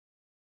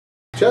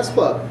Chess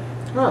club.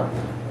 Huh.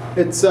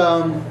 It's,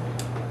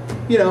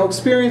 you know,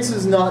 experience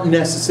is not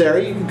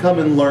necessary. You can come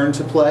and learn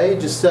to play.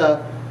 Just,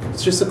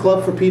 it's just a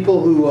club for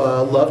people who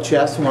love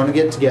chess and want to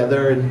get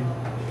together and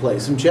play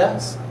some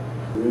chess.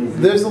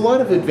 There's a lot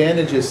of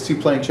advantages to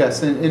playing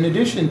chess, in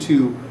addition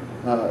to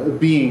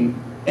being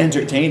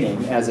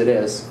entertaining as it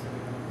is.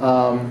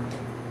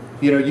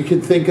 You know, you can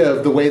think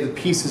of the way the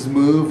pieces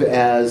move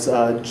as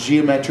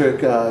geometric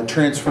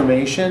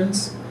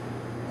transformations,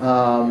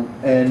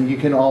 and you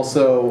can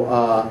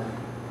also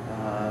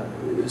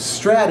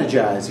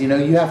strategize. You know,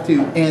 you have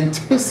to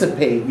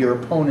anticipate your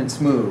opponent's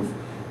move,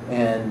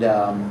 and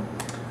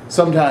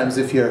sometimes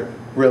if you're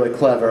really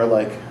clever,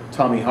 like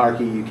Tommy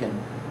Harkey, you can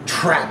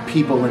trap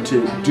people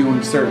into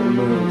doing certain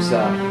moves.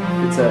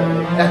 It's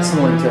an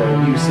excellent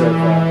use of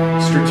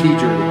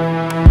strategery.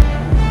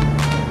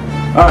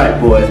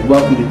 Alright boys,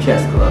 welcome to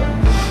Chess Club.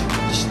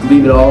 Just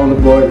leave it all on the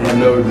board and have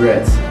no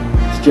regrets.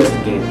 It's just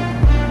a game.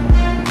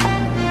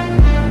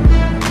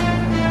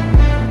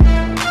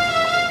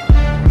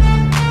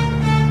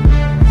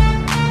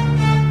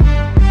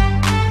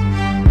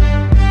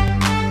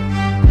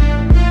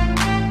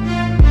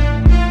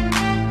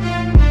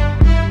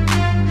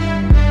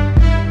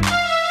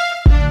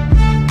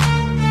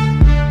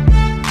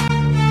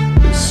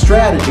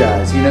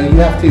 Strategize, you know, you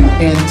have to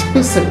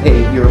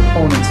anticipate your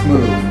opponent's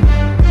move.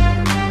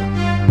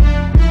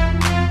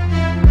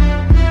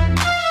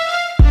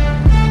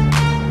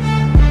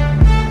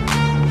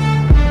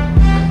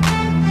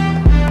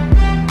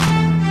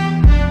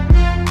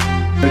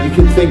 You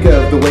can think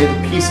of the way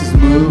the pieces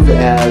move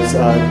as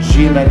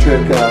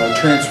geometric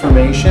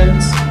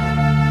transformations.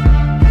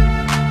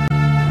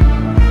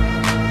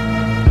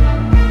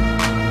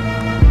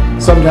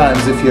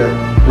 Sometimes if you're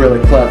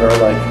really clever,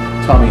 like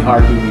Tommy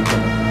Harkey, you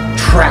can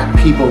trap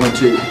people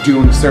into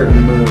doing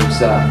certain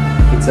moves.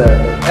 It's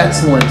an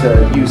excellent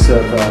use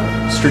of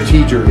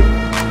strategery.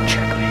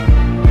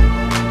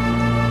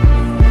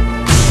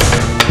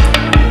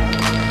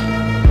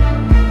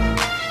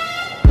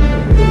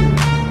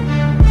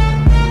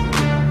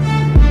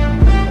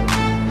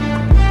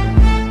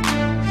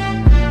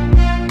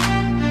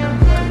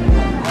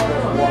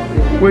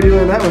 Where do you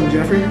learn that one,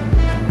 Jeffrey?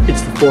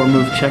 It's the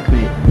 4-move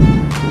checkmate.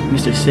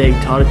 Mr. Sag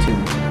taught it to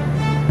me.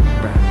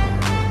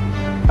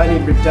 I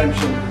need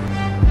redemption.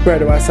 Where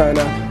do I sign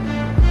up?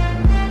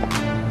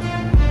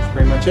 That's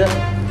pretty much it.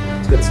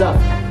 It's good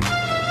stuff.